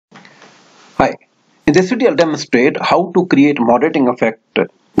In this video, I'll demonstrate how to create moderating effect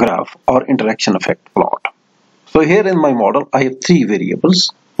graph or interaction effect plot. So here in my model, I have three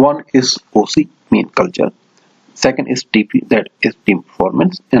variables. One is OC, mean culture. Second is TP, that is team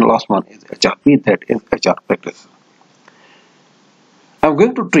performance. And last one is HRP, that is HR practice. I'm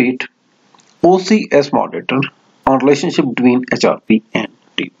going to treat OC as moderator on relationship between HRP and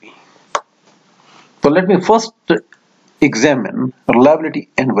TP. So let me first examine reliability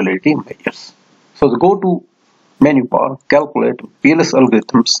and validity measures. So go to menu bar, calculate PLS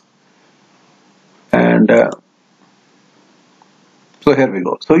algorithms, and so here we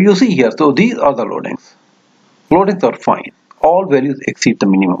go. So you see here, so these are the loadings. Loadings are fine. All values exceed the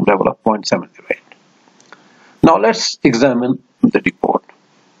minimum level of 0.708. Now let's examine the report.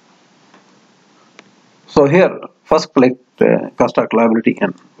 So here, first click construct reliability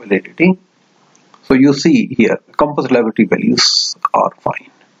and validity. So you see here, compass reliability values are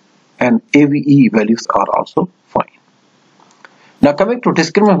fine, and AVE values are also fine. Now coming to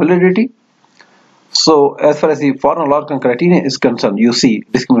discriminant validity. So as far as the foreign Larkin criterion is concerned, you see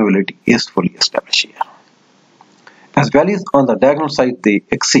discriminant validity is fully established here. As values on the diagonal side, they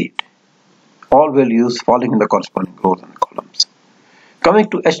exceed all values falling in the corresponding rows and columns. Coming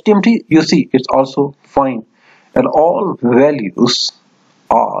to HTMT, you see it's also fine, and all values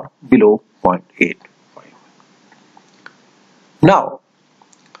are below 0.85. Now,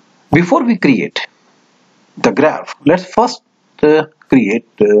 before we create the graph, let's first create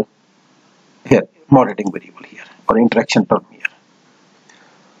here moderating variable here or interaction term here.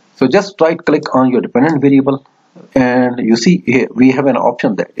 So just right click on your dependent variable, and you see here we have an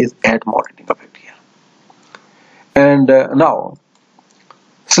option that is add moderating effect here. And now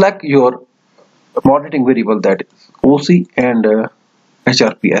select your moderating variable, that is OC and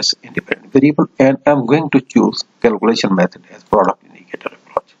HRP as independent variable, and I'm going to choose calculation method as product indicator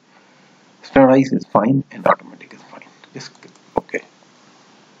approach. Standardize is fine and automatic is fine. Just click OK.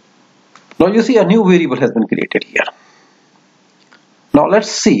 Now you see a new variable has been created here. Now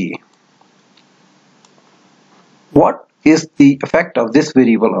let's see what is the effect of this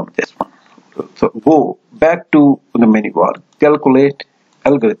variable on this one. So go back to the menu bar, calculate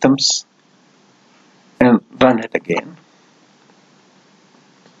algorithms, and run it again.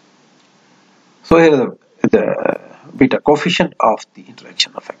 So here is the beta coefficient of the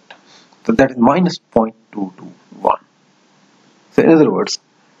interaction effect. So that is minus 0.221. So in other words,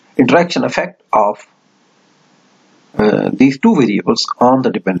 interaction effect of these two variables on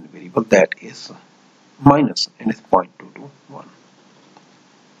the dependent variable, that is minus, and it's 0.221.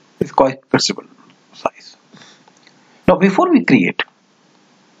 It's quite perceptible size. Now before we create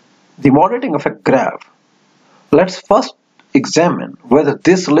the moderating effect graph, let's first examine whether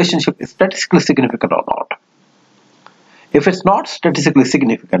this relationship is statistically significant or not. If it's not statistically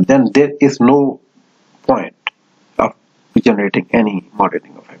significant, then there is no point of generating any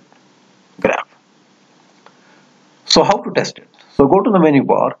moderating effect graph. So how to test it? So go to the menu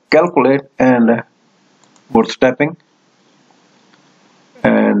bar, calculate, and bootstrapping,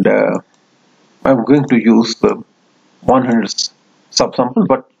 and I'm going to use the 100 subsamples,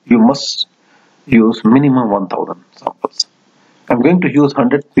 but you must use minimum 1000 samples. I'm going to use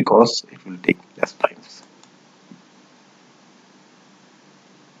 100 because it will take less time.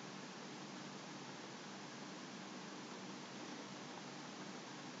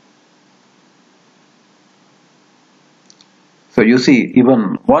 So you see,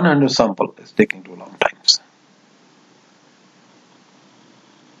 even 100 sample is taking too long times.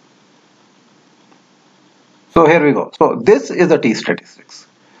 So here we go. So this is the t statistics.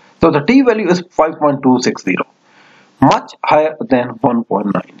 So the t value is 5.260, much higher than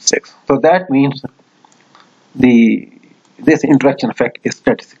 1.96. So that means this interaction effect is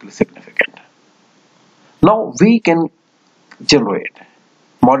statistically significant. Now we can generate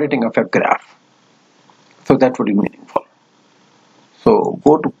moderating effect graph. So that would be meaningful. So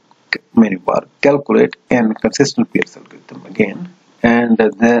go to menu bar, calculate, and consistent PLS algorithm again, and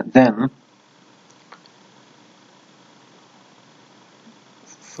then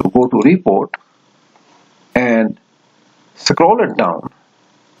so go to report and scroll it down,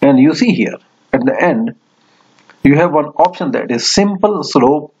 and you see here at the end you have one option that is simple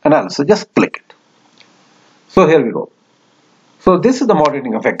slope analysis. Just click it. So here we go. So this is the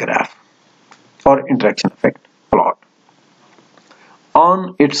moderating effect graph or interaction effect plot.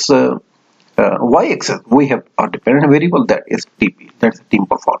 On its y-axis, we have our dependent variable, that is TP, that is team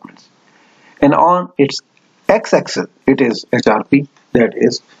performance, and on its x-axis, it is HRP, that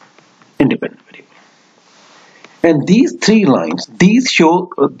is independent variable. And these three lines, these show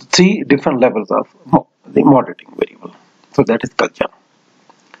three different levels of the moderating variable. So that is culture.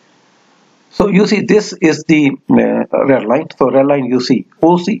 So you see this is the red line. So red line you see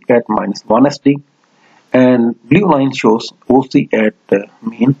OC at minus 1 SD, and blue line shows OC at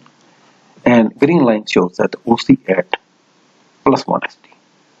mean, and green line shows that OC at plus 1 SD.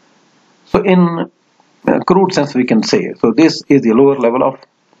 So in crude sense we can say, so this is the lower level of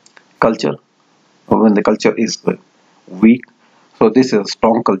culture when the culture is weak. So this is a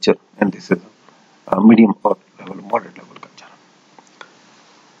strong culture, and this is a medium or level, moderate level culture.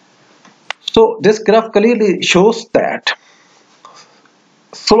 So this graph clearly shows that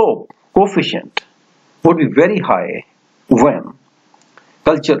slope coefficient would be very high when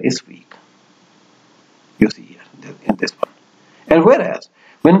culture is weak. You see here in this one. And whereas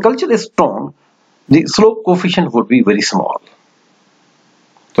when culture is strong, the slope coefficient would be very small.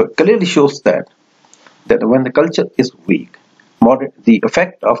 So it clearly shows that when the culture is weak, the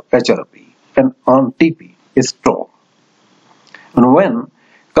effect of HRP and on TP is strong. And when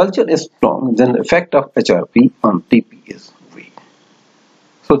culture is strong, then the effect of HRP on TP is weak.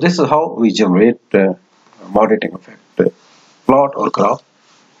 So this is how we generate moderating effect plot or graph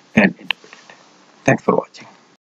and interpret it. Thanks for watching.